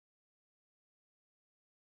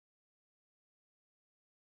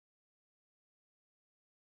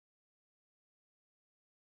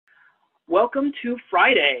Welcome to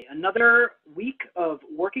Friday, another week of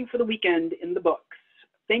working for the weekend in the books.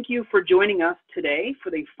 Thank you for joining us today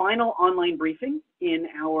for the final online briefing in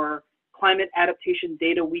our Climate Adaptation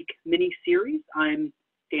Data Week mini-series. I'm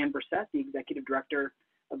Dan Brissett, the Executive Director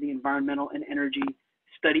of the Environmental and Energy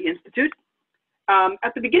Study Institute.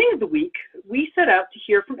 At the beginning of the week, we set out to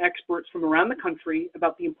hear from experts from around the country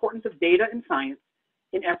about the importance of data and science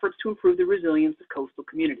in efforts to improve the resilience of coastal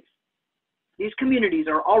communities. These communities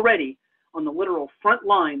are already on the literal front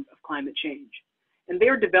lines of climate change, and they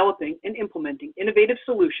are developing and implementing innovative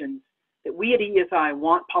solutions that we at EESI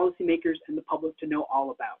want policymakers and the public to know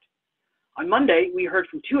all about. On Monday, we heard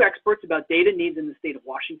from two experts about data needs in the state of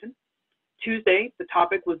Washington. Tuesday, the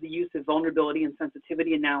topic was the use of vulnerability and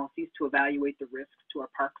sensitivity analyses to evaluate the risks to our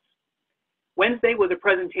parks. Wednesday was a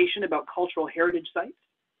presentation about cultural heritage sites.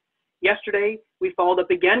 Yesterday, we followed up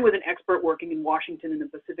again with an expert working in Washington and the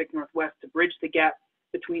Pacific Northwest to bridge the gap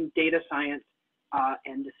between data science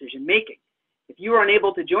and decision making. If you were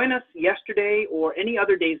unable to join us yesterday or any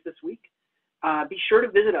other days this week, be sure to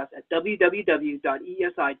visit us at www.eesi.org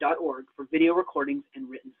for video recordings and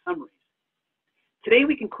written summaries. Today,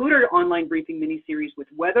 we conclude our online briefing mini-series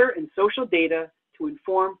with weather and social data to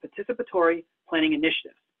inform participatory planning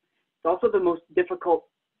initiatives. It's also the most difficult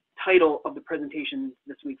title of the presentation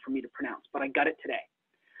this week for me to pronounce, but I got it today.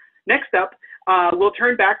 Next up, we'll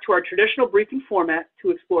turn back to our traditional briefing format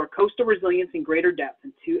to explore coastal resilience in greater depth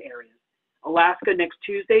in two areas: Alaska next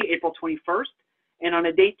Tuesday, April 21st, and on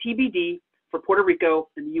a date TBD for Puerto Rico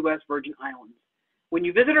and the U.S. Virgin Islands. When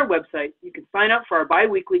you visit our website, you can sign up for our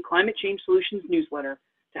bi-weekly Climate Change Solutions newsletter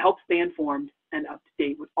to help stay informed and up to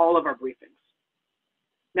date with all of our briefings.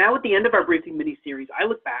 Now at the end of our briefing mini-series, I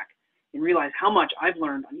look back and realize how much I've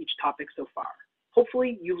learned on each topic so far.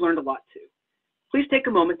 Hopefully, you've learned a lot too. Please take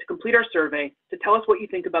a moment to complete our survey to tell us what you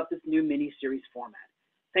think about this new mini-series format.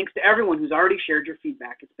 Thanks to everyone who's already shared your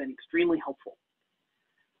feedback. It's been extremely helpful.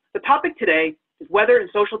 The topic today is weather and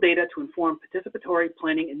social data to inform participatory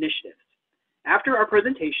planning initiatives. After our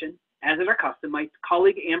presentation, as is our custom, my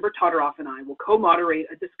colleague Amber Todoroff and I will co-moderate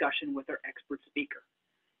a discussion with our expert speaker.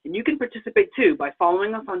 And you can participate too by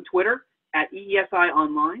following us on Twitter at EESI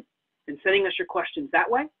Online and sending us your questions that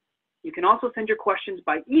way. You can also send your questions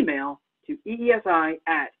by email to eesi@eesi.org.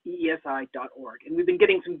 And we've been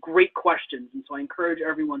getting some great questions, and so I encourage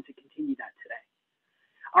everyone to continue that today.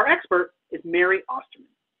 Our expert is Mary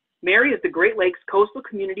Austerman. Mary is the Great Lakes Coastal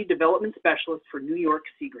Community Development Specialist for New York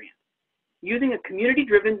Sea Grant. Using a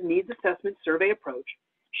community-driven needs assessment survey approach,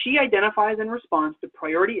 she identifies and responds to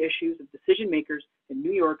priority issues of decision makers in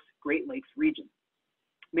New York's Great Lakes region.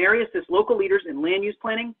 Mary assists local leaders in land use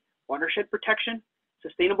planning, watershed protection,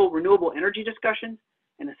 sustainable renewable energy discussions,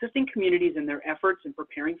 and assisting communities in their efforts in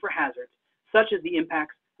preparing for hazards, such as the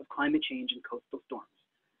impacts of climate change and coastal storms.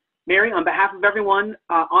 Mary, on behalf of everyone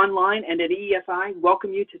online and at EESI,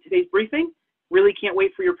 welcome you to today's briefing. Really can't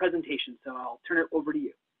wait for your presentation, so I'll turn it over to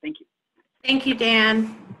you. Thank you. Thank you,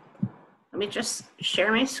 Dan. Let me just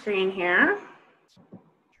share my screen here.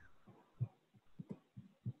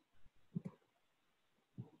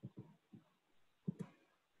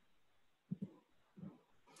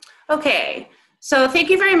 Okay, so thank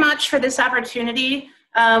you very much for this opportunity.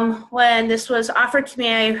 When this was offered to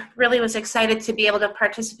me, I really was excited to be able to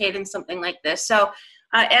participate in something like this. So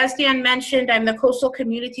as Dan mentioned, I'm the Coastal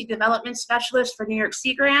Community Development Specialist for New York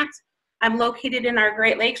Sea Grant. I'm located in our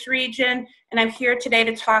Great Lakes region, and I'm here today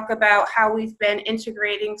to talk about how we've been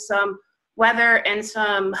integrating some weather and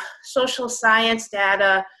some social science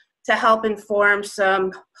data to help inform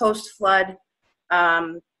some post-flood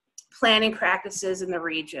planning practices in the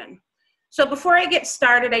region. So before I get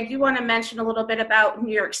started, I do want to mention a little bit about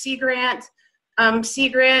New York Sea Grant. Sea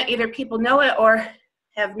Grant, either people know it or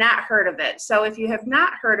have not heard of it. So if you have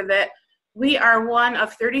not heard of it, we are one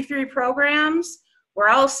of 33 programs. We're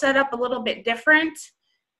all set up a little bit different.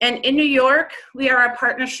 And in New York, we are a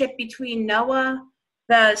partnership between NOAA,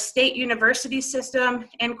 the State University System,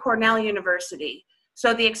 and Cornell University.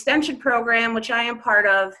 So the extension program, which I am part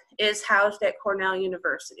of, is housed at Cornell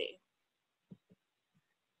University.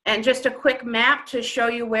 And just a quick map to show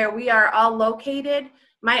you where we are all located.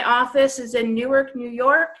 My office is in Newark, New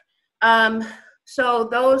York. So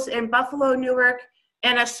those in Buffalo, Newark,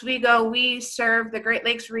 and Oswego, we serve the Great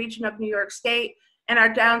Lakes region of New York State. And our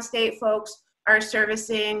downstate folks are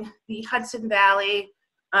servicing the Hudson Valley,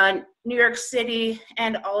 New York City,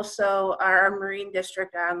 and also our Marine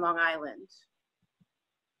District on Long Island.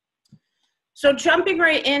 So jumping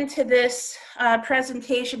right into this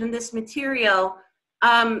presentation and this material,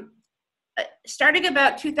 starting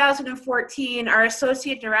about 2014, our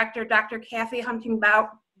Associate Director, Dr. Kathy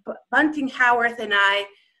Bunting-Howarth, and I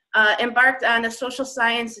embarked on a social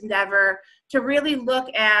science endeavor to really look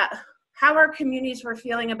at how our communities were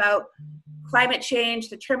feeling about climate change,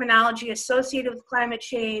 the terminology associated with climate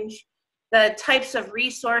change, the types of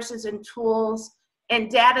resources and tools and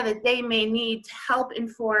data that they may need to help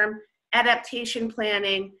inform adaptation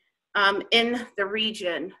planning in the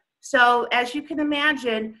region. So as you can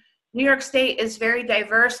imagine, New York State is very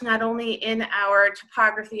diverse, not only in our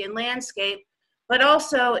topography and landscape, but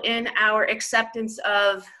also in our acceptance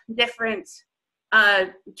of different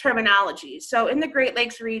terminologies. So in the Great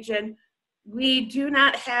Lakes region, we do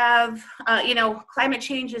not have, climate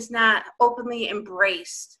change is not openly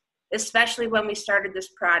embraced, especially when we started this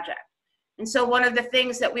project. And so one of the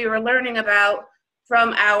things that we were learning about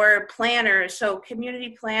from our planners, so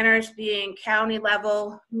community planners being county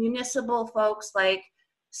level, municipal folks like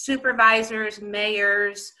supervisors,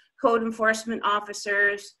 mayors, code enforcement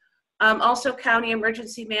officers, also county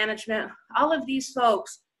emergency management, all of these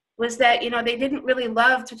folks, was that, they didn't really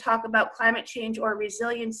love to talk about climate change or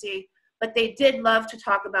resiliency, but they did love to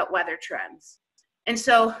talk about weather trends. And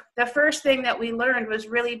so the first thing that we learned was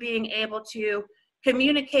really being able to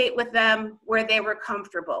communicate with them where they were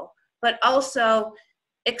comfortable, but also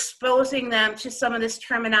exposing them to some of this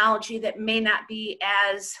terminology that may not be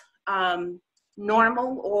as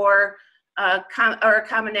normal or a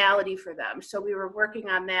commonality for them. So we were working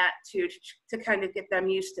on that to kind of get them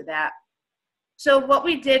used to that. So what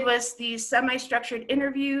we did was these semi-structured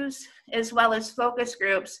interviews as well as focus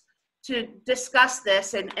groups to discuss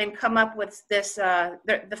this and come up with this,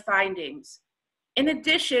 the findings. In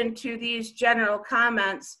addition to these general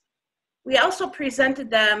comments, we also presented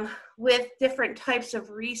them with different types of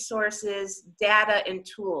resources, data, and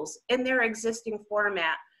tools in their existing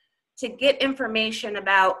format to get information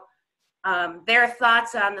about their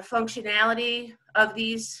thoughts on the functionality of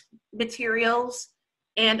these materials,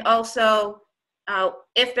 and also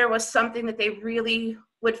if there was something that they really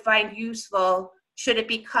would find useful, should it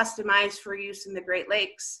be customized for use in the Great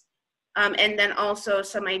Lakes? And then also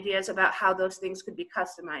some ideas about how those things could be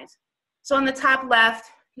customized. So on the top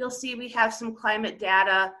left, you'll see we have some climate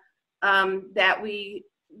data that we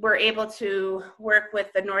were able to work with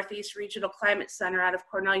the Northeast Regional Climate Center out of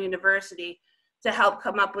Cornell University to help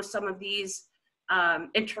come up with some of these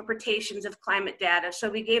interpretations of climate data. So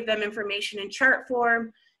we gave them information in chart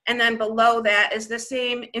form, and then below that is the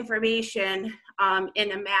same information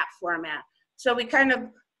in a map format. So we kind of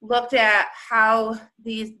looked at how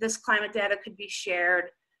this climate data could be shared,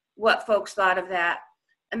 what folks thought of that.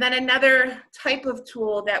 And then another type of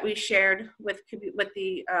tool that we shared with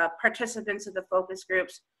the participants of the focus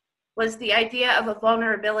groups was the idea of a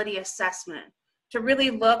vulnerability assessment, to really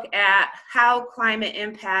look at how climate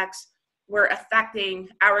impacts were affecting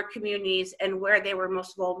our communities and where they were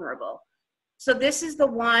most vulnerable. So this is the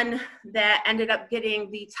one that ended up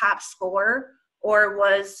getting the top score, or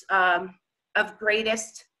was of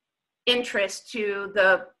greatest interest to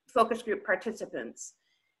the focus group participants.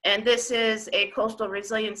 And this is a coastal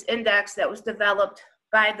resilience index that was developed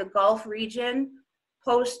by the Gulf region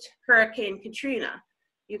post Hurricane Katrina.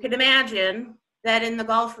 You can imagine that in the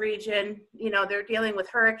Gulf region, they're dealing with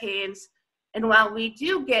hurricanes. And while we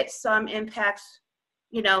do get some impacts,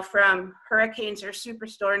 from hurricanes or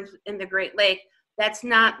superstorms in the Great Lake, that's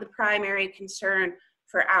not the primary concern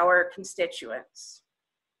for our constituents.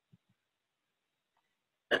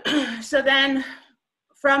 So then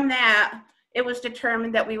from that, it was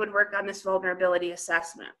determined that we would work on this vulnerability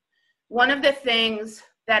assessment. One of the things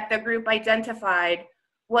that the group identified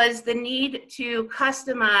was the need to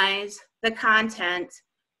customize the content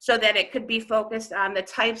so that it could be focused on the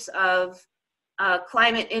types of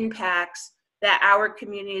climate impacts that our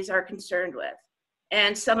communities are concerned with.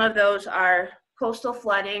 And some of those are coastal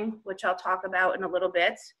flooding, which I'll talk about in a little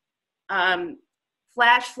bit,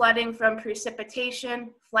 flash flooding from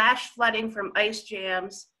precipitation, flash flooding from ice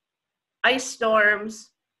jams, ice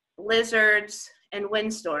storms, blizzards, and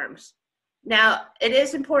windstorms. Now, it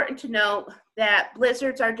is important to note that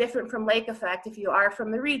blizzards are different from lake effect if you are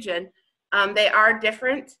from the region. They are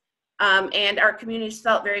different, and our communities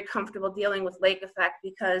felt very comfortable dealing with lake effect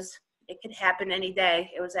because it could happen any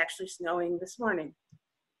day. It was actually snowing this morning.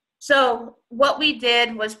 So what we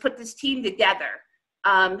did was put this team together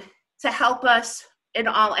to help us in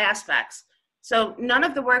all aspects. So none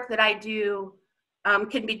of the work that I do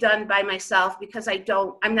can be done by myself because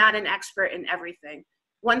I'm not an expert in everything.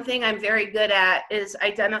 One thing I'm very good at is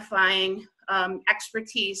identifying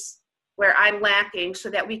expertise where I'm lacking so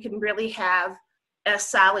that we can really have a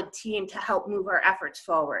solid team to help move our efforts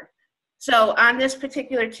forward. So on this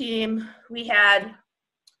particular team, we had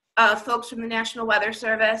folks from the National Weather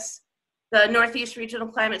Service, the Northeast Regional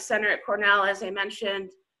Climate Center at Cornell, as I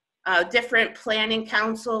mentioned, different planning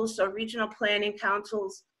councils, so regional planning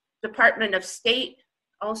councils, Department of State,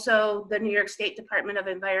 also the New York State Department of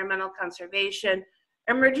Environmental Conservation,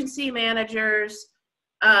 emergency managers.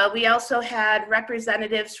 We also had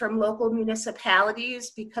representatives from local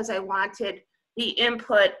municipalities because I wanted the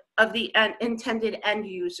input of the intended end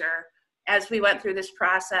user as we went through this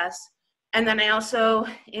process. And then I also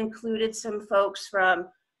included some folks from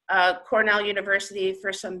Cornell University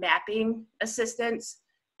for some mapping assistance,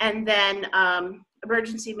 and then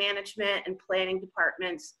emergency management and planning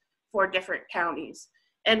departments for different counties.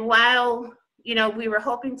 And while, you know, we were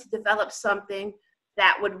hoping to develop something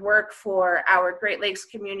that would work for our Great Lakes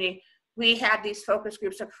community, we had these focus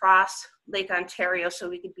groups across Lake Ontario so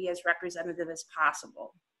we could be as representative as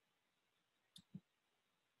possible.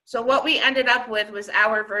 So what we ended up with was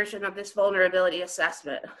our version of this vulnerability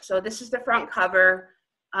assessment. So this is the front cover.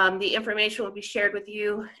 The information will be shared with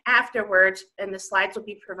you afterwards, and the slides will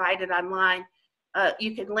be provided online.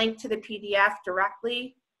 You can link to the PDF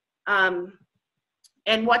directly.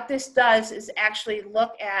 And what this does is actually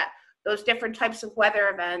look at those different types of weather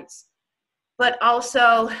events, but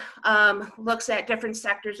also looks at different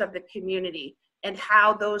sectors of the community and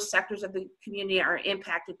how those sectors of the community are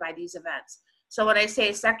impacted by these events. So when I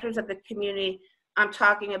say sectors of the community, I'm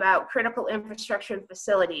talking about critical infrastructure and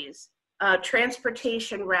facilities,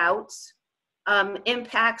 transportation routes,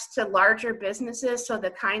 impacts to larger businesses, so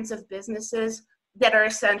the kinds of businesses that are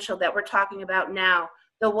essential that we're talking about now,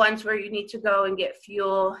 the ones where you need to go and get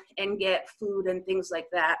fuel and get food and things like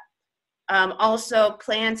that. Also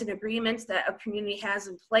plans and agreements that a community has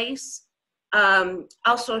in place.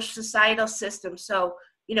 Also societal systems. So,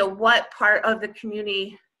 you know, what part of the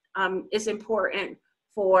community is important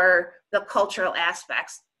for the cultural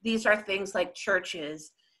aspects. These are things like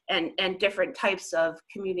churches and different types of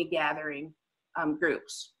community gathering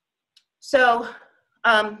groups. So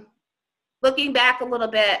looking back a little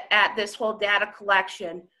bit at this whole data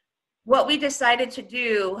collection, what we decided to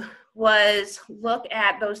do was look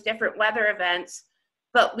at those different weather events,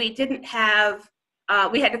 but we didn't have,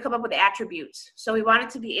 we had to come up with attributes. So we wanted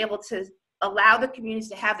to be able to allow the communities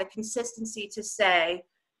to have the consistency to say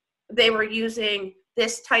they were using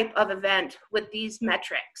this type of event with these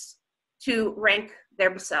metrics to rank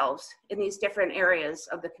themselves in these different areas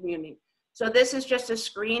of the community. So this is just a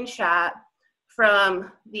screenshot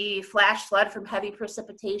from the flash flood from heavy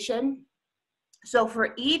precipitation. So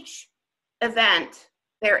for each event,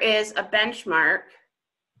 there is a benchmark,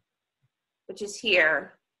 which is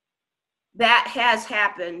here, that has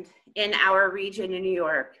happened in our region in New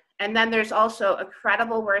York. And then there's also a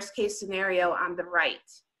credible worst case scenario on the right.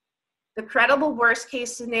 The credible worst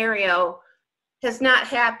case scenario has not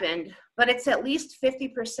happened, but it's at least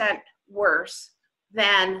 50% worse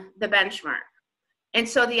than the benchmark. And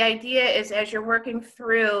so the idea is, as you're working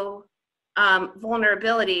through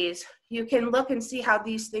vulnerabilities, you can look and see how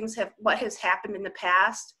these things have, what has happened in the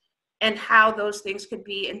past and how those things could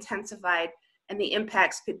be intensified and the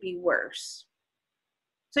impacts could be worse.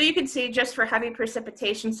 So you can see just for heavy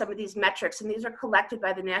precipitation, some of these metrics, and these are collected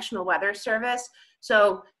by the National Weather Service.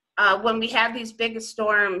 So when we have these big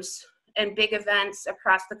storms and big events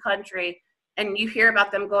across the country, and you hear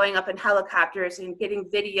about them going up in helicopters and getting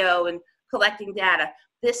video and collecting data,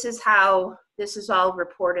 this is how this is all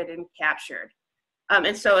reported and captured.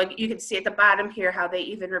 And so you can see at the bottom here how they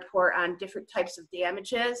even report on different types of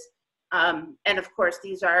damages. And of course,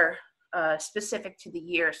 these are specific to the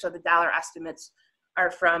year. So the dollar estimates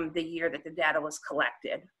are from the year that the data was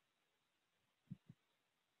collected.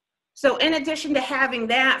 So in addition to having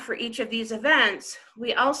that for each of these events,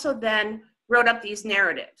 we also then wrote up these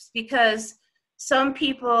narratives, because some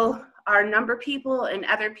people are number people and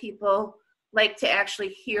other people like to actually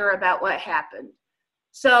hear about what happened.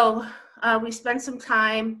 So we spent some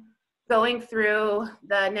time going through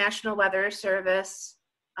the National Weather Service.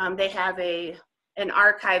 They have an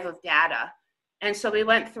archive of data. And so we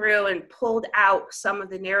went through and pulled out some of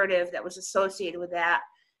the narrative that was associated with that.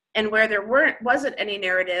 And where there wasn't any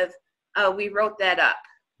narrative, we wrote that up.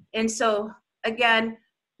 And so again,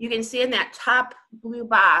 you can see in that top blue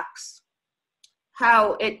box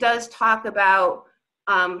how it does talk about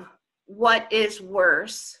what is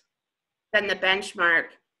worse than the benchmark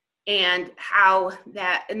and how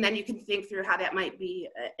that, and then you can think through how that might be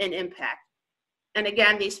an impact. And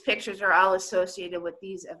again, these pictures are all associated with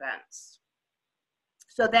these events.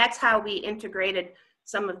 So that's how we integrated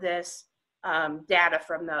some of this data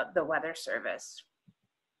from the Weather Service.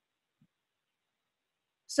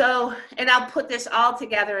 So, and I'll put this all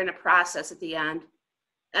together in a process at the end.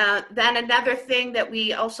 Then another thing that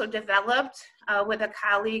we also developed with a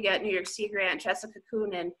colleague at New York Sea Grant, Jessica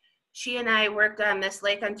Coonan, she and I worked on this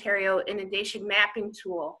Lake Ontario inundation mapping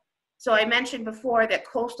tool. So I mentioned before that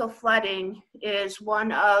coastal flooding is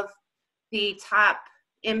one of the top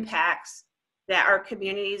impacts that our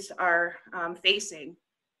communities are facing.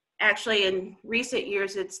 Actually, in recent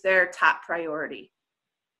years, it's their top priority.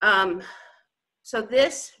 So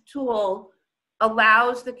this tool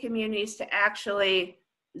allows the communities to actually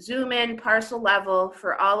zoom in parcel level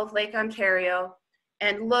for all of Lake Ontario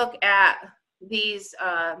and look at these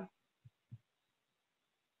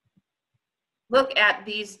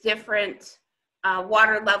different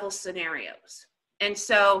water level scenarios. And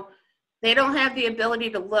so they don't have the ability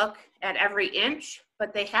to look at every inch,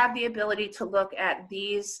 but they have the ability to look at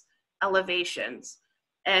these elevations.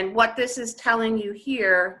 And what this is telling you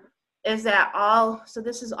here is that so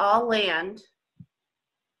this is all land,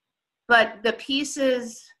 but the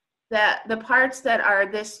parts that are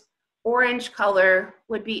this orange color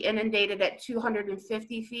would be inundated at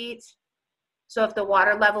 250 feet. So if the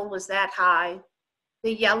water level was that high,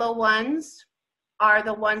 the yellow ones are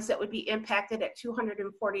the ones that would be impacted at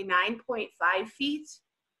 249.5 feet.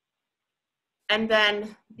 And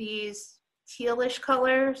then these tealish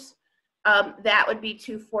colors, that would be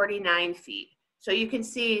 249 feet. So you can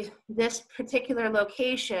see this particular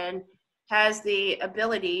location has the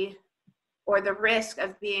ability or the risk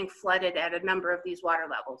of being flooded at a number of these water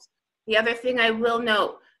levels. The other thing I will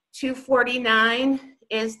note, 249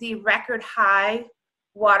 is the record high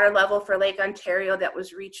water level for Lake Ontario that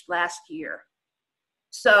was reached last year.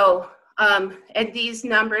 So, and these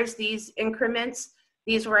numbers, these increments,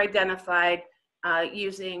 these were identified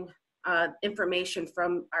using information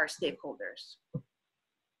from our stakeholders.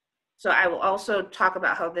 So I will also talk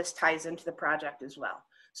about how this ties into the project as well.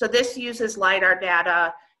 So this uses LiDAR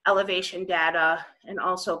data, elevation data, and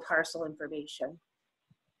also parcel information.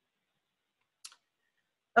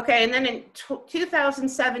 Okay, and then in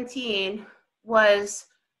 2017 was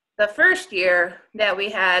the first year that we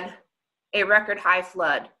had a record high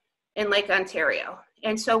flood in Lake Ontario.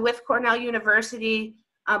 And so with Cornell University,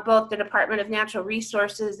 both the Department of Natural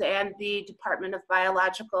Resources and the Department of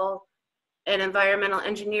Biological and Environmental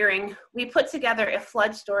Engineering, we put together a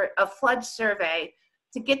flood survey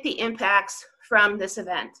to get the impacts from this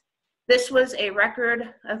event. This was a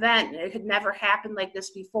record event. It had never happened like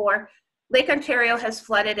this before. Lake Ontario has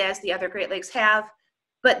flooded as the other Great Lakes have,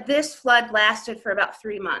 but this flood lasted for about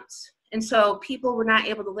 3 months. And so people were not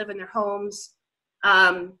able to live in their homes.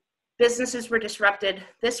 Businesses were disrupted.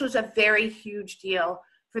 This was a very huge deal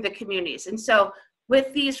for the communities. And so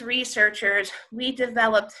with these researchers, we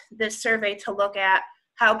developed this survey to look at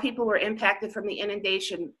how people were impacted from the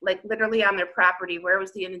inundation, like literally on their property. Where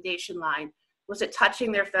was the inundation line? Was it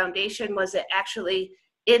touching their foundation? Was it actually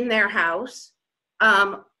in their house?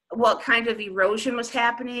 What kind of erosion was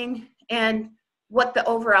happening? And what the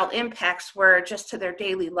overall impacts were just to their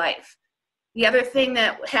daily life. The other thing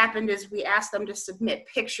that happened is we asked them to submit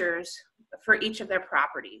pictures for each of their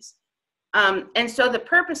properties. And so the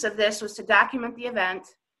purpose of this was to document the event,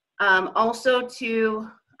 also to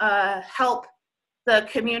help the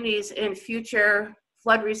communities in future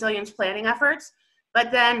flood resilience planning efforts.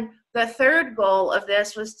 But then the third goal of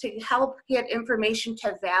this was to help get information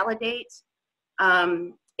to validate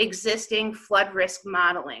existing flood risk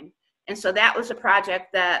modeling. And so that was a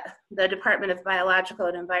project that the Department of Biological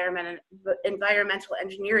and Environmental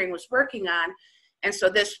Engineering was working on. And so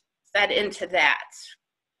this fed into that.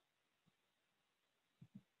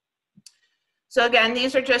 So again,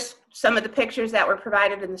 these are just some of the pictures that were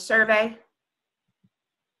provided in the survey.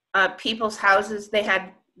 People's houses, they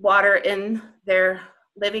had water in their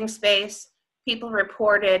living space. People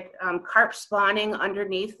reported carp spawning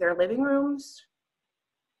underneath their living rooms.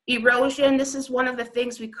 Erosion, this is one of the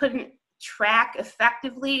things we couldn't track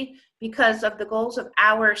effectively because of the goals of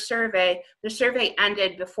our survey. The survey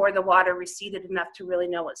ended before the water receded enough to really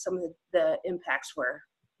know what some of the impacts were.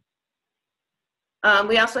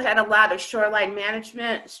 We also had a lot of shoreline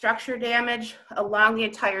management structure damage along the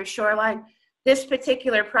entire shoreline. This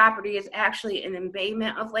particular property is actually an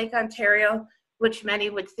embayment of Lake Ontario, which many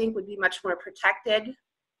would think would be much more protected.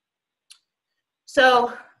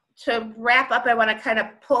 So to wrap up, I want to kind of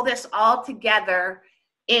pull this all together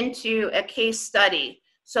into a case study.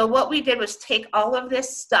 So what we did was take all of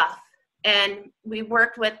this stuff and we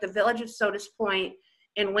worked with the Village of Sodas Point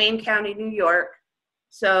in Wayne County, New York.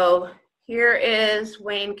 So here is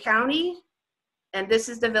Wayne County, and this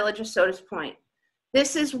is the Village of Sodas Point.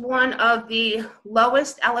 This is one of the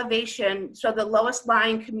lowest elevation, so the lowest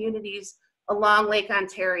lying communities along Lake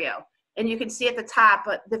Ontario. And you can see at the top,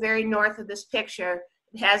 at the very north of this picture,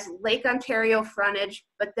 it has Lake Ontario frontage,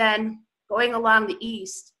 but then going along the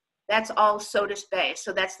east, that's all Sodus Bay.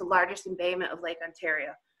 So that's the largest embayment of Lake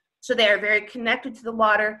Ontario. So they are very connected to the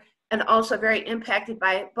water and also very impacted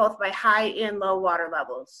by both by high and low water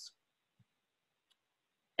levels.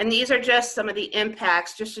 And these are just some of the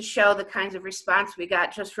impacts, just to show the kinds of response we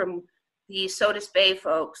got just from the Sodus Bay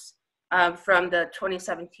folks from the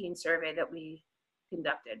 2017 survey that we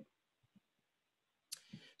conducted.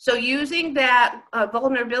 So using that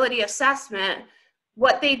vulnerability assessment,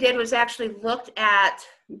 what they did was actually looked at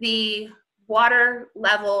the water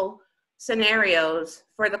level scenarios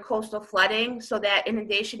for the coastal flooding. So that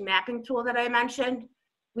inundation mapping tool that I mentioned,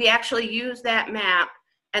 we actually used that map,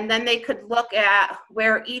 and then they could look at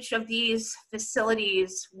where each of these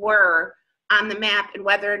facilities were on the map and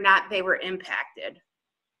whether or not they were impacted.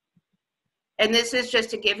 And this is just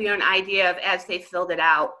to give you an idea of, as they filled it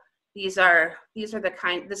out, these are the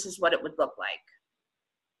kind, this is what it would look like.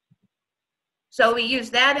 So we use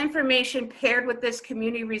that information paired with this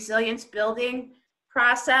community resilience building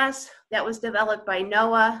process that was developed by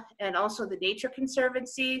NOAA and also the Nature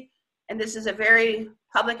Conservancy. And this is a very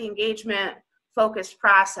public engagement focused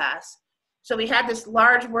process. So we had this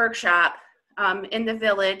large workshop in the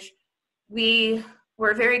village. We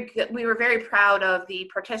were very proud of the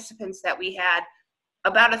participants that we had.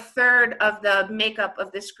 About a third of the makeup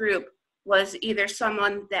of this group was either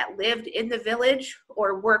someone that lived in the village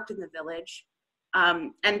or worked in the village.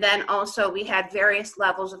 And then also we had various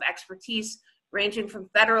levels of expertise ranging from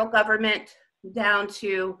federal government down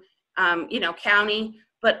to county,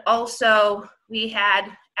 but also we had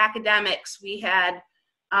academics, we had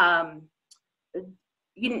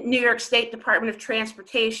New York State Department of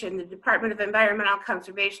Transportation, the Department of Environmental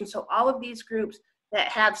Conservation. So all of these groups that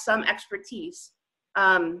have some expertise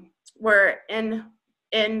were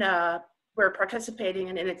participating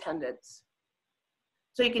and in attendance.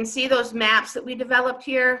 So you can see those maps that we developed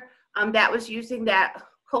here. That was using that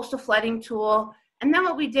coastal flooding tool. And then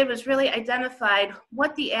what we did was really identified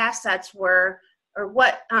what the assets were, or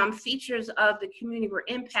what features of the community were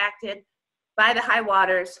impacted by the high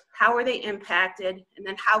waters, how were they impacted, and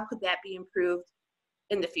then how could that be improved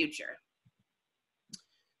in the future.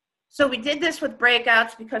 So we did this with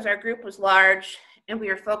breakouts because our group was large and we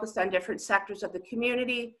were focused on different sectors of the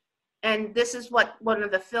community. And this is what one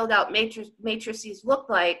of the filled out matrices looked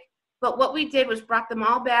like. But what we did was brought them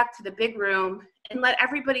all back to the big room and let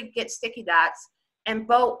everybody get sticky dots and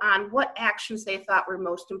vote on what actions they thought were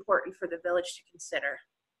most important for the village to consider.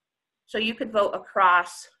 So you could vote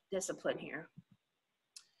across discipline here.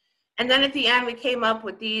 And then at the end, we came up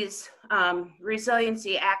with these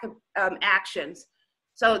resiliency actions.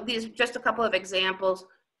 So these are just a couple of examples.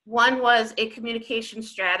 One was a communication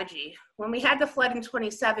strategy. When we had the flood in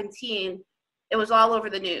 2017, it was all over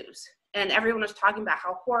the news and everyone was talking about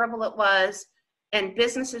how horrible it was, and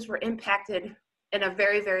businesses were impacted in a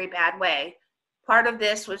very, very bad way. Part of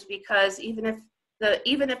this was because even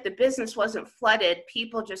if the business wasn't flooded,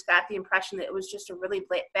 people just got the impression that it was just a really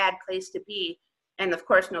bad place to be. And of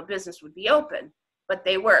course, no business would be open, but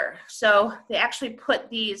they were. So they actually put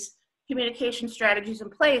these communication strategies in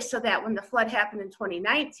place so that when the flood happened in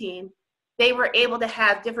 2019, they were able to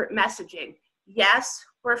have different messaging. Yes,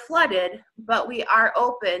 we're flooded, but we are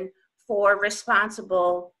open for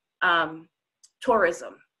responsible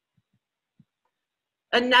tourism.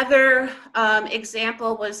 Another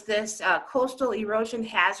example was this Coastal Erosion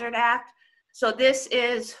Hazard Act. So this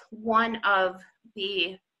is one of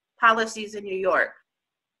the policies in New York.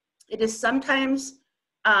 It is sometimes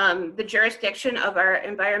the jurisdiction of our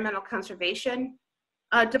environmental conservation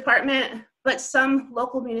department, but some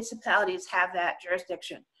local municipalities have that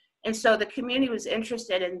jurisdiction. And so the community was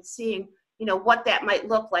interested in seeing, what that might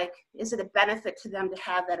look like. Is it a benefit to them to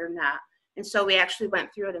have that or not? And so we actually went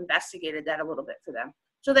through and investigated that a little bit for them.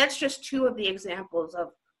 So that's just two of the examples of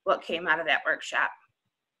what came out of that workshop.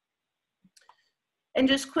 And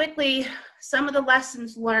just quickly, some of the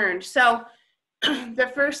lessons learned. So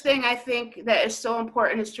the first thing I think that is so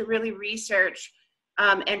important is to really research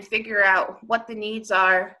and figure out what the needs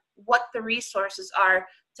are, what the resources are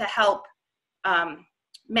to help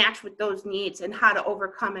match with those needs, and how to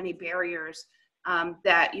overcome any barriers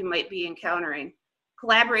that you might be encountering.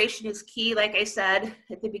 Collaboration is key. Like I said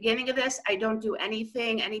at the beginning of this, I don't do any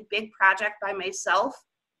big project by myself.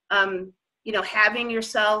 Having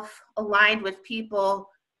yourself aligned with people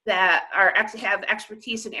that have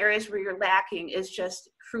expertise in areas where you're lacking is just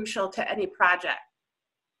crucial to any project.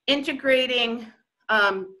 Integrating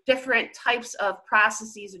different types of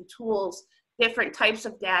processes and tools, different types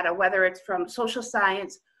of data, whether it's from social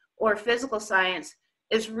science or physical science,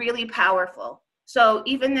 is really powerful. So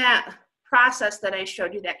even that process that I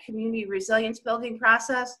showed you, that community resilience building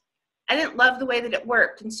process, I didn't love the way that it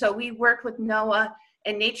worked. And so we worked with NOAA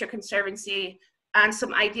and Nature Conservancy on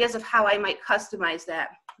some ideas of how I might customize that,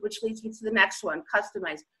 which leads me to the next one,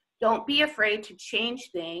 customize. Don't be afraid to change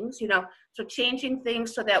things, you know, so changing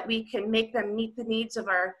things so that we can make them meet the needs of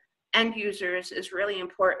our end users is really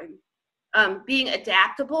important. Being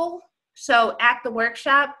adaptable. So at the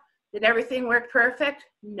workshop, did everything work perfect?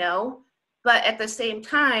 No. But at the same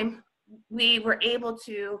time, we were able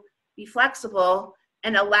to be flexible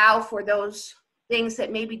and allow for those things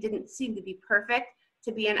that maybe didn't seem to be perfect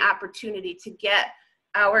to be an opportunity to get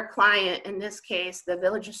our client, in this case, the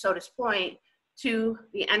Village of Sodas Point, to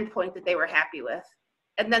the endpoint that they were happy with.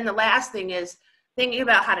 And then the last thing is thinking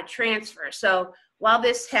about how to transfer. So while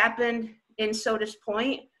this happened in Sodas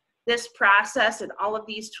Point, this process and all of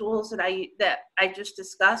these tools that I just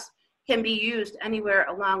discussed can be used anywhere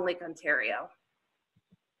along Lake Ontario.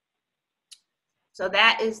 So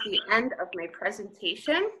that is the end of my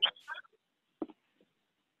presentation.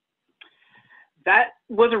 That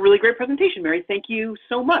was a really great presentation, Mary. Thank you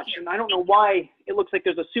so much. And I don't know why it looks like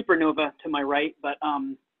there's a supernova to my right, but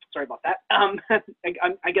sorry about that.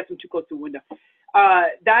 I guess I'm too close to a window.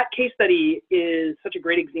 That case study is such a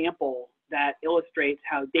great example that illustrates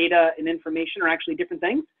how data and information are actually different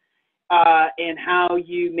things, and how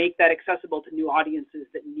you make that accessible to new audiences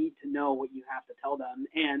that need to know what you have to tell them.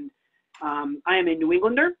 And I am a New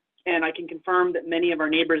Englander, and I can confirm that many of our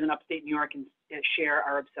neighbors in upstate New York share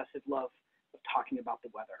our obsessive love of talking about the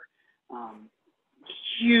weather.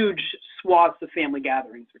 Huge swaths of family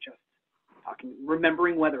gatherings were just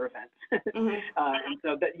remembering weather events. Mm-hmm. And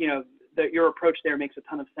so that, you know, your approach there makes a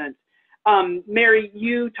ton of sense. Mary,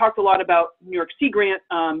 you talked a lot about New York Sea Grant.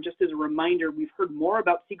 Just as a reminder, we've heard more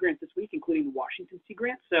about Sea Grant this week, including the Washington Sea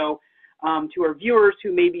Grant. So to our viewers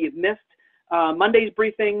who maybe have missed Monday's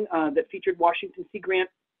briefing that featured Washington Sea Grant,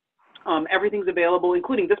 everything's available,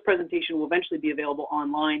 including this presentation will eventually be available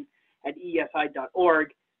online at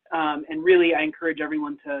eesi.org. And really, I encourage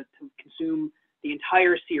everyone to consume the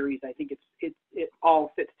entire series. I think it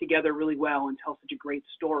all fits together really well and tells such a great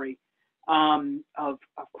story of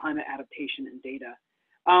climate adaptation and data.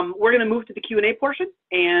 We're going to move to the Q&A portion.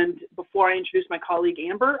 And before I introduce my colleague,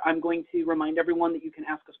 Amber, I'm going to remind everyone that you can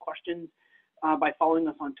ask us questions by following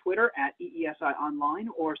us on Twitter at EESI Online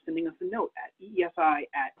or sending us a note at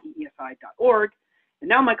eesi@eesi.org. And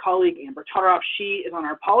now my colleague, Amber Todoroff, she is on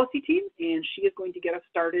our policy team, and she is going to get us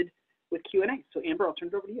started with Q&A. So Amber, I'll turn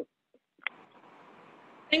it over to you.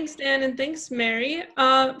 Thanks, Dan, and thanks, Mary.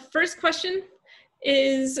 First question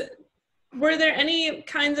is, were there any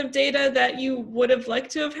kinds of data that you would have liked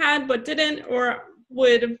to have had but didn't or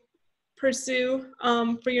would pursue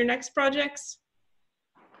for your next projects?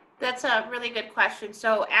 That's a really good question.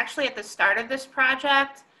 So actually at the start of this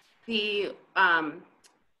project, the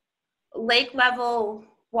lake level,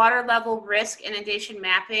 water level risk inundation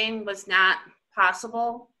mapping was not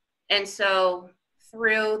possible. And so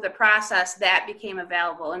through the process that became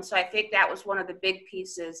available. And so I think that was one of the big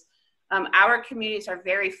pieces. Our communities are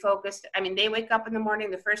very focused. I mean, they wake up in the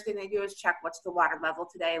morning, the first thing they do is check what's the water level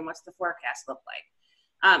today and what's the forecast look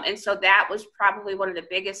like. And so that was probably one of the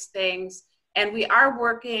biggest things. And we are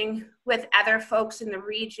working with other folks in the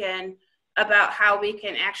region about how we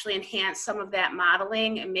can actually enhance some of that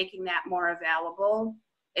modeling and making that more available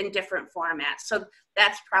in different formats. So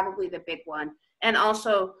that's probably the big one. And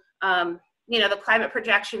also, you know, the climate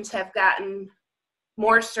projections have gotten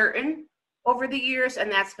more certain over the years,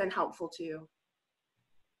 and that's been helpful too.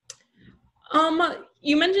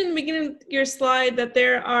 You mentioned in the beginning of your slide that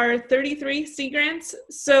there are 33 sea grants.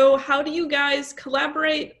 So how do you guys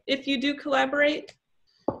collaborate, if you do collaborate?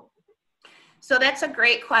 So that's a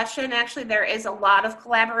great question. Actually, there is a lot of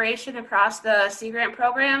collaboration across the Sea Grant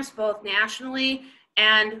programs, both nationally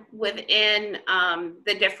and within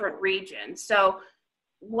the different regions. So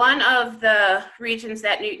one of the regions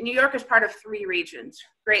that New York is part of 3 regions,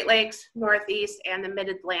 Great Lakes, Northeast, and the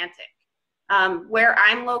Mid-Atlantic. Where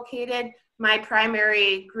I'm located, my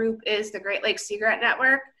primary group is the Great Lakes Sea Grant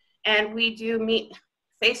Network, and we do meet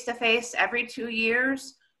face-to-face every 2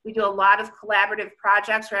 years. We do a lot of collaborative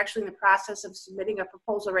projects. We're actually in the process of submitting a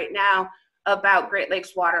proposal right now about Great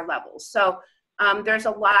Lakes water levels. So there's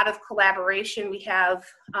a lot of collaboration. We have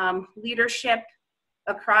leadership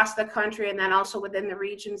across the country and then also within the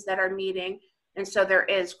regions that are meeting. And so there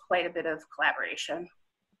is quite a bit of collaboration.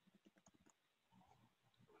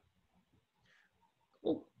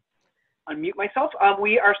 Unmute myself.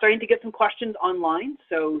 We are starting to get some questions online,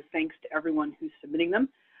 so thanks to everyone who's submitting them.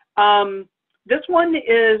 This one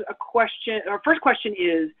is a question, our first question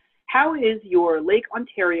is, how is your Lake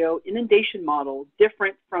Ontario inundation model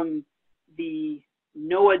different from the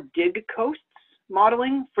NOAA dig coasts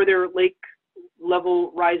modeling for their lake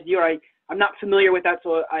level rise view. I'm not familiar with that,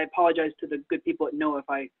 so I apologize to the good people at NOAA if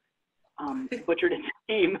I butchered its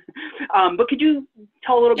name. But could you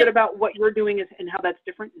tell a little bit about what you're doing and how that's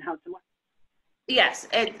different and how it's similar? Yes,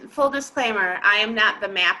 full disclaimer, I am not the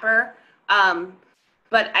mapper,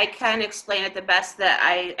 but I can explain it the best that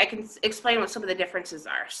I can explain what some of the differences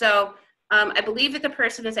are. So I believe that the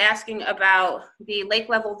person is asking about the lake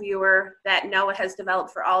level viewer that NOAA has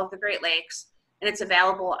developed for all of the Great Lakes, and it's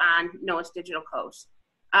available on NOAA's Digital Coast.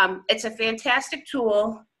 It's a fantastic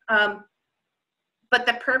tool, but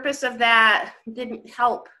the purpose of that didn't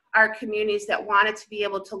help our communities that wanted to be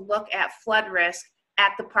able to look at flood risk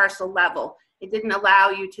at the parcel level. It didn't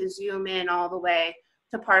allow you to zoom in all the way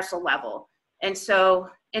to parcel level. And so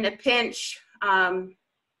in a pinch, and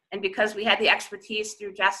because we had the expertise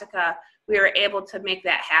through Jessica, we were able to make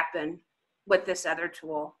that happen with this other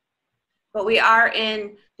tool. But we are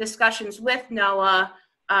in discussions with NOAA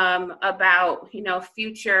about,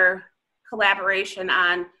 future collaboration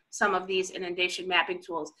on some of these inundation mapping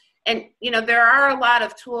tools. And, there are a lot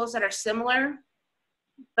of tools that are similar,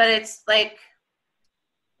 but it's like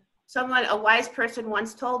a wise person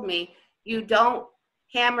once told me, you don't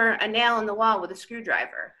hammer a nail in the wall with a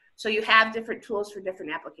screwdriver. So you have different tools for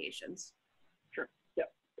different applications. Sure, yeah.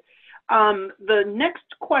 The next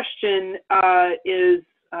question is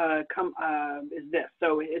this.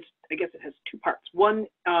 So I guess it has two parts. One,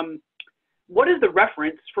 what is the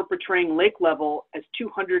reference for portraying lake level as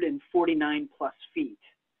 249 plus feet?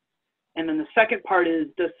 And then the second part is,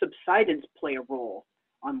 does subsidence play a role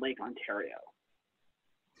on Lake Ontario?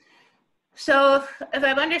 So if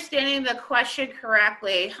I'm understanding the question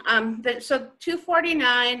correctly, so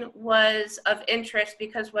 249 was of interest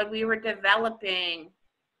because when we were developing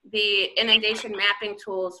the inundation mapping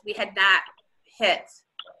tools, we had not hit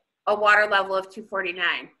a water level of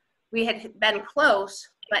 249. We had been close,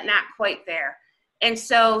 but not quite there. And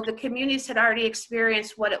so the communities had already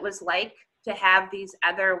experienced what it was like to have these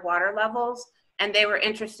other water levels, and they were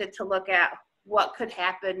interested to look at what could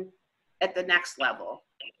happen at the next level.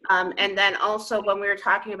 And then also when we were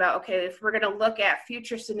talking about, okay, if we're going to look at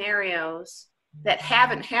future scenarios that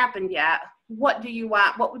haven't happened yet, what do you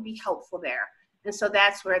want? What would be helpful there? And so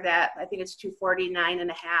that's where that, I think it's 249 and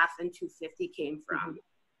a half and 250 came from.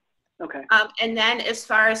 Okay. And then as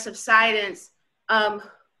far as subsidence,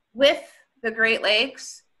 with the Great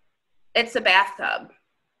Lakes, it's a bathtub.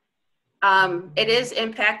 It is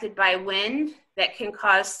impacted by wind that can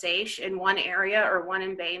cause seiche in one area or one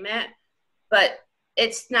embayment, but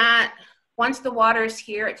it's not, once the water is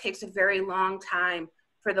here, it takes a very long time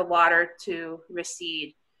for the water to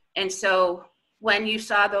recede. And so when you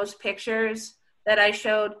saw those pictures that I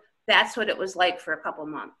showed, that's what it was like for a couple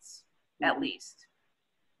months, at least.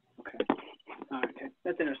 Okay. Okay,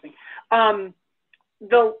 that's interesting. I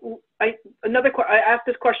asked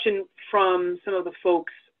this question from some of the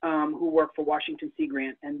folks who work for Washington Sea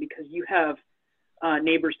Grant, and because you have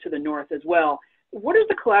neighbors to the north as well, what is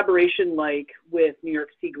the collaboration like with New York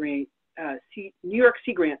Sea Grant,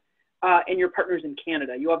 and your partners in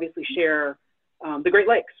Canada? You obviously share the Great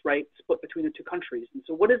Lakes, right? Split between the two countries. And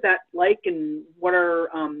so what is that like, and what are,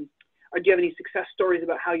 do you have any success stories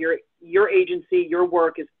about how your agency, your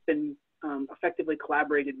work has been effectively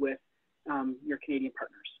collaborated with your Canadian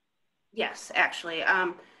partners? Yes, actually.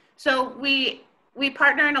 So we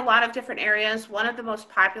partner in a lot of different areas. One of the most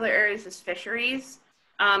popular areas is fisheries.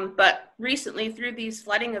 But recently, through these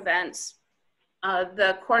flooding events,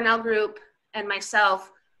 the Cornell group and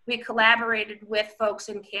myself, we collaborated with folks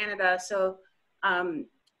in Canada on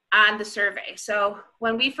the survey. So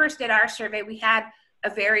when we first did our survey, we had a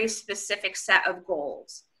very specific set of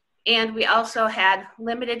goals. And we also had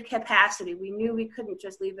limited capacity. We knew we couldn't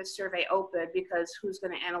just leave the survey open because who's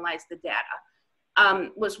going to analyze the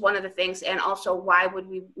data was one of the things. And also, why would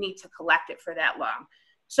we need to collect it for that long?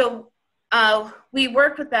 So we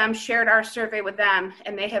worked with them, shared our survey with them,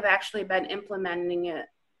 and they have actually been implementing it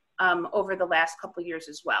over the last couple of years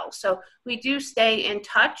as well. So we do stay in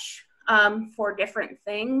touch for different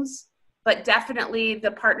things, but definitely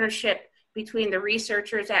the partnership between the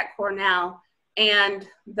researchers at Cornell and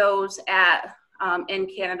those in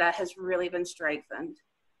Canada has really been strengthened.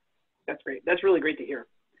 That's great. That's really great to hear.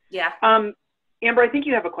 Yeah. Amber, I think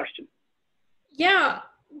you have a question. Yeah.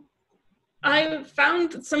 I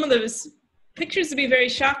found some of those pictures to be very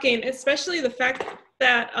shocking, especially the fact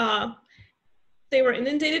that they were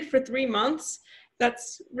inundated for 3 months.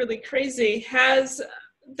 That's really crazy. Has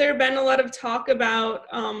there been a lot of talk about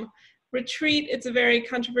retreat? It's a very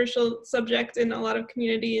controversial subject in a lot of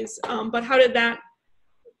communities, but how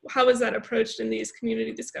was that approached in these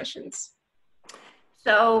community discussions?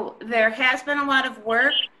 So there has been a lot of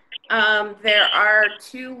work. There are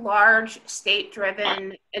 2 large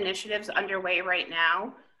state-driven initiatives underway right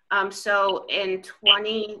now. So in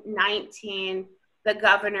 2019, the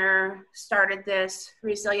governor started this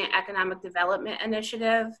Resilient Economic Development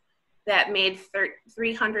Initiative that made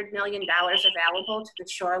 $300 million available to the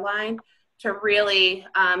shoreline to really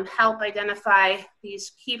help identify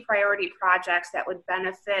these key priority projects that would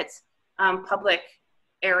benefit public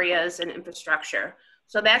areas and infrastructure.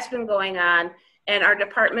 So that's been going on. And our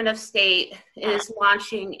Department of State is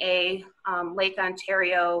launching a Lake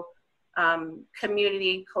Ontario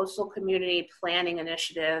coastal community planning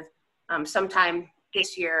initiative sometime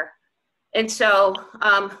this year. And so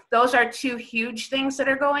those are 2 huge things that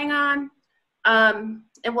are going on.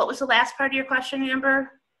 And what was the last part of your question,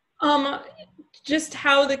 Amber? Just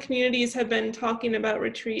how the communities have been talking about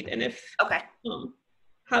retreat and if, okay,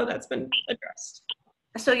 how that's been addressed.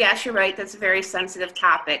 So yes, you're right. That's a very sensitive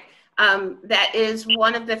topic. That is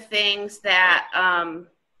one of the things that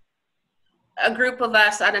a group of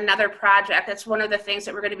us on another project, that's one of the things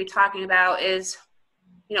that we're going to be talking about is,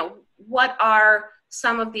 you know, what are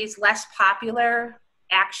some of these less popular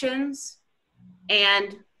actions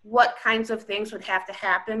and what kinds of things would have to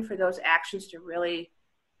happen for those actions to really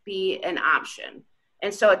be an option.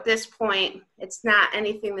 And so at this point, it's not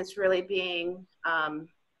anything that's really being,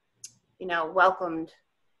 you know, welcomed,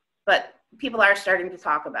 but people are starting to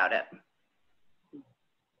talk about it.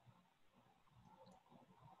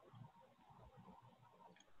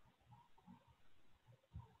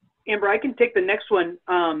 Amber, I can take the next one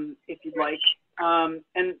if you'd like. And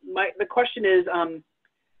the question is,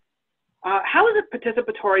 how is a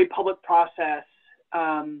participatory public process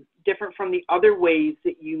different from the other ways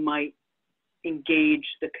that you might engage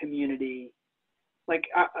the community? Like,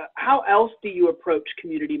 how else do you approach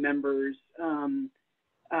community members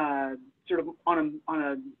sort of on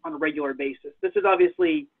a regular basis? This is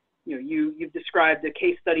obviously, you know, you've described a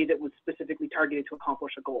case study that was specifically targeted to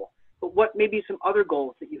accomplish a goal, but what may be some other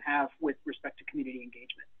goals that you have with respect to community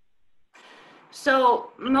engagement?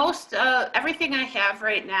 So most everything I have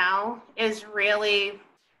right now is really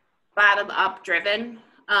bottom-up driven.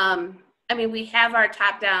 I mean, we have our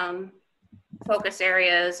top-down focus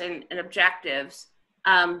areas and objectives,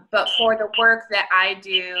 but for the work that I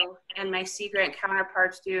do and my Sea Grant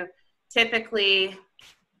counterparts do, typically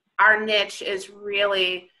our niche is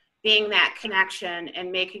really being that connection and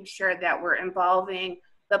making sure that we're involving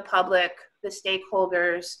the public, the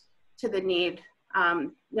stakeholders to the need,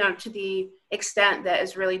 you know, to the extent that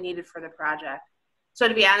is really needed for the project. So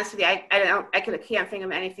to be honest with you, I can't think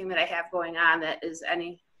of anything that I have going on that is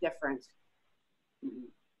any different.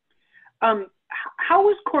 How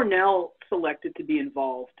was Cornell selected to be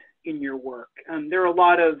involved in your work? There are a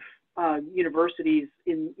lot of universities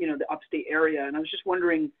in, you know, the upstate area, and I was just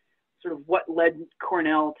wondering sort of what led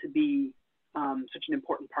Cornell to be such an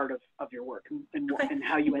important part of your work and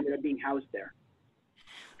how you ended up being housed there.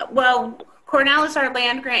 Well, Cornell is our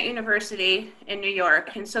land grant university in New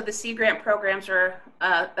York, and so the Sea Grant programs are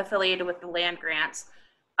affiliated with the land grants.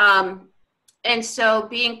 And so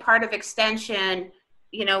being part of Extension,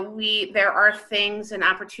 you know, there are things and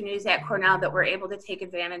opportunities at Cornell that we're able to take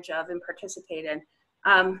advantage of and participate in.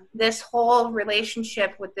 This whole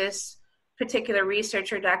relationship with this particular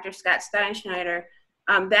researcher, Dr. Scott Steinschneider,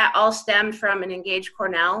 that all stemmed from an Engage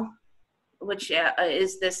Cornell, which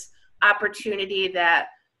is this opportunity that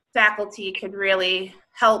faculty could really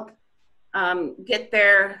help get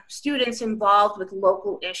their students involved with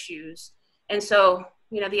local issues. And so,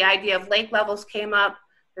 you know, the idea of lake levels came up.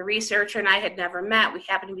 The researcher and I had never met. We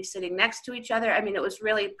happened to be sitting next to each other. I mean, it was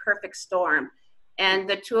really a perfect storm. And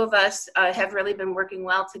the 2 of us have really been working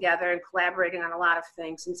well together and collaborating on a lot of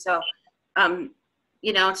things. And so,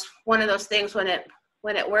 you know, it's one of those things when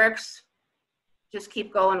it works, just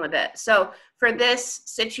keep going with it. So for this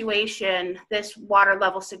situation, this water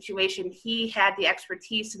level situation, he had the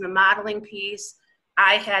expertise in the modeling piece.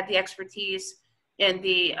 I had the expertise in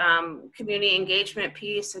the community engagement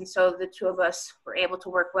piece. And so the 2 of us were able to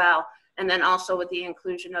work well. And then also with the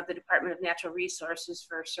inclusion of the Department of Natural Resources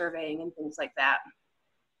for surveying and things like that.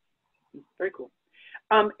 Very cool.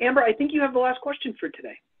 Amber, I think you have the last question for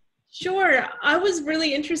today. Sure. I was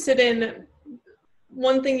really interested in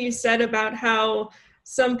one thing you said about how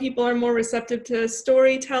some people are more receptive to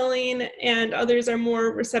storytelling and others are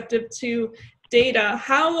more receptive to data.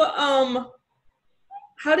 How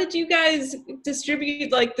did you guys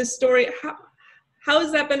distribute like the story? How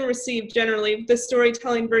has that been received generally, the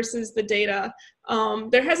storytelling versus the data?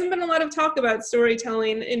 There hasn't been a lot of talk about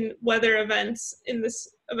storytelling in weather events in this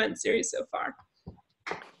event series so far.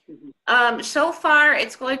 So far,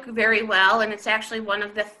 it's going very well, and it's actually one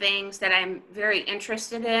of the things that I'm very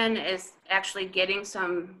interested in is actually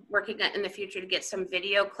working in the future to get some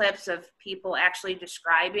video clips of people actually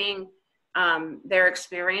describing their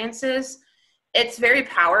experiences. It's very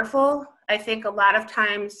powerful. I think a lot of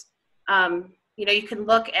times, you can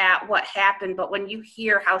look at what happened, but when you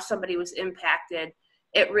hear how somebody was impacted,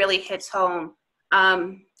 it really hits home.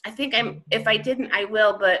 I think if I didn't, I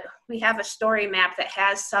will, but we have a story map that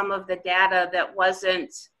has some of the data that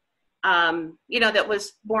wasn't, that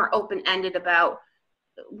was more open-ended about,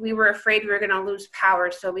 we were afraid we were going to lose power,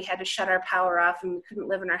 so we had to shut our power off and we couldn't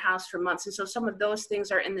live in our house for months. And so some of those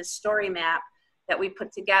things are in this story map that we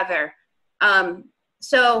put together.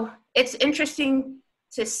 So it's interesting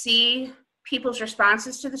to see people's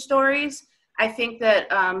responses to the stories. I think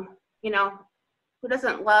that, who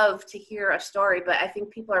doesn't love to hear a story, but I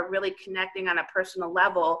think people are really connecting on a personal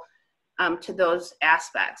level to those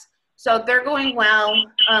aspects. So they're going well,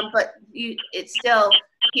 but it's still,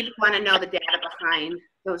 people want to know the data behind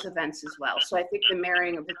those events as well. So I think the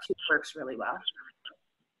marrying of the two works really well.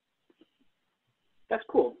 That's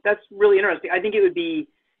cool. That's really interesting. I think it would be,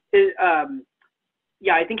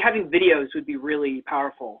 I think having videos would be really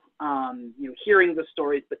powerful. Hearing the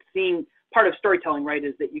stories, but seeing, part of storytelling, right,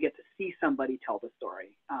 is that you get to see somebody tell the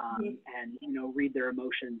story and, read their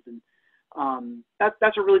emotions. And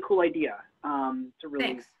that's a really cool idea. It's a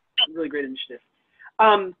really great initiative.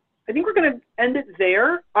 I think we're going to end it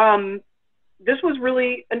there. This was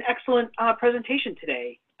really an excellent presentation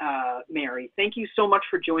today, Mary. Thank you so much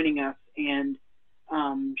for joining us and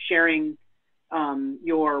sharing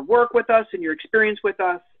your work with us and your experience with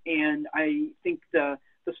us. And I think the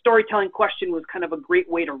storytelling question was kind of a great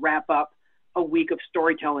way to wrap up a week of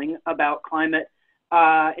storytelling about climate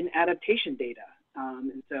and adaptation data.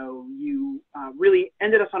 And so you really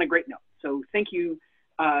ended us on a great note. So thank you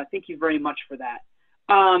very much for that.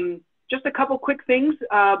 Just a couple quick things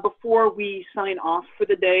before we sign off for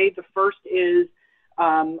the day. The first is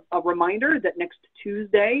a reminder that next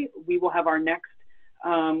Tuesday, we will have our next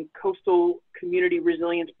coastal community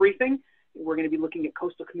resilience briefing. We're going to be looking at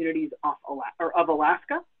coastal communities of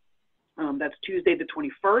Alaska. That's Tuesday the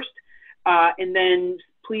 21st. And then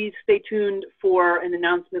please stay tuned for an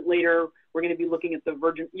announcement later. We're going to be looking at the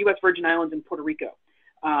U.S. Virgin Islands and Puerto Rico.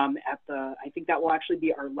 I think that will actually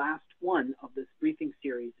be our last one of this briefing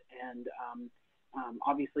series. And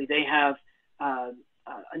obviously they have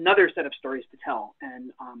another set of stories to tell,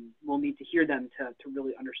 and we'll need to hear them to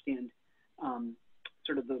really understand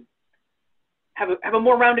sort of have a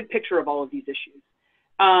more rounded picture of all of these issues.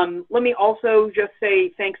 Let me also just say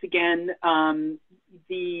thanks again.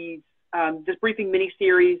 This briefing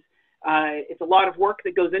mini-series, it's a lot of work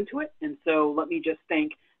that goes into it, and so let me just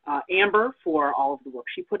thank Amber for all of the work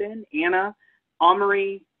she put in, Anna,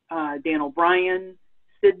 Amory, Dan O'Brien,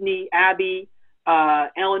 Sydney, Abby,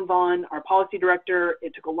 Ellen Vaughn, our policy director.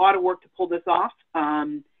 It took a lot of work to pull this off,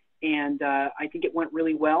 and I think it went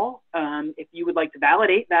really well. If you would like to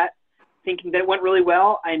validate that, thinking that it went really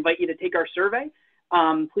well, I invite you to take our survey.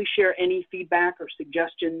 Please share any feedback or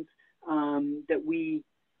suggestions that we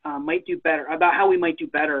might do better, about how we might do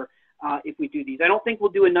better if we do these. I don't think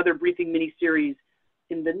we'll do another briefing mini-series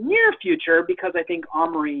in the near future because I think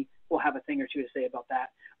Amory will have a thing or two to say about that.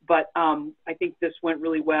 But I think this went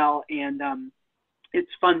really well, and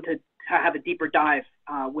it's fun to have a deeper dive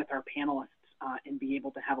with our panelists and be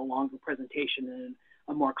able to have a longer presentation in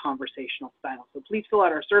a more conversational style. So please fill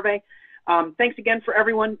out our survey. Thanks again for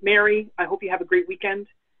everyone. Mary, I hope you have a great weekend.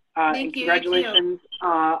 Thank you. Congratulations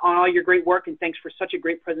on all your great work, and thanks for such a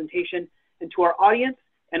great presentation. And to our audience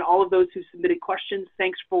and all of those who submitted questions,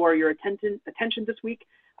 thanks for your attention this week.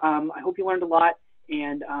 I hope you learned a lot,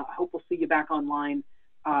 and I hope we'll see you back online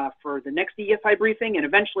for the next EFI briefing, and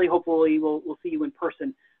eventually, hopefully, we'll see you in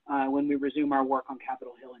person when we resume our work on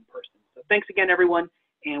Capitol Hill in person. So thanks again, everyone,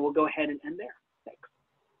 and we'll go ahead and end there.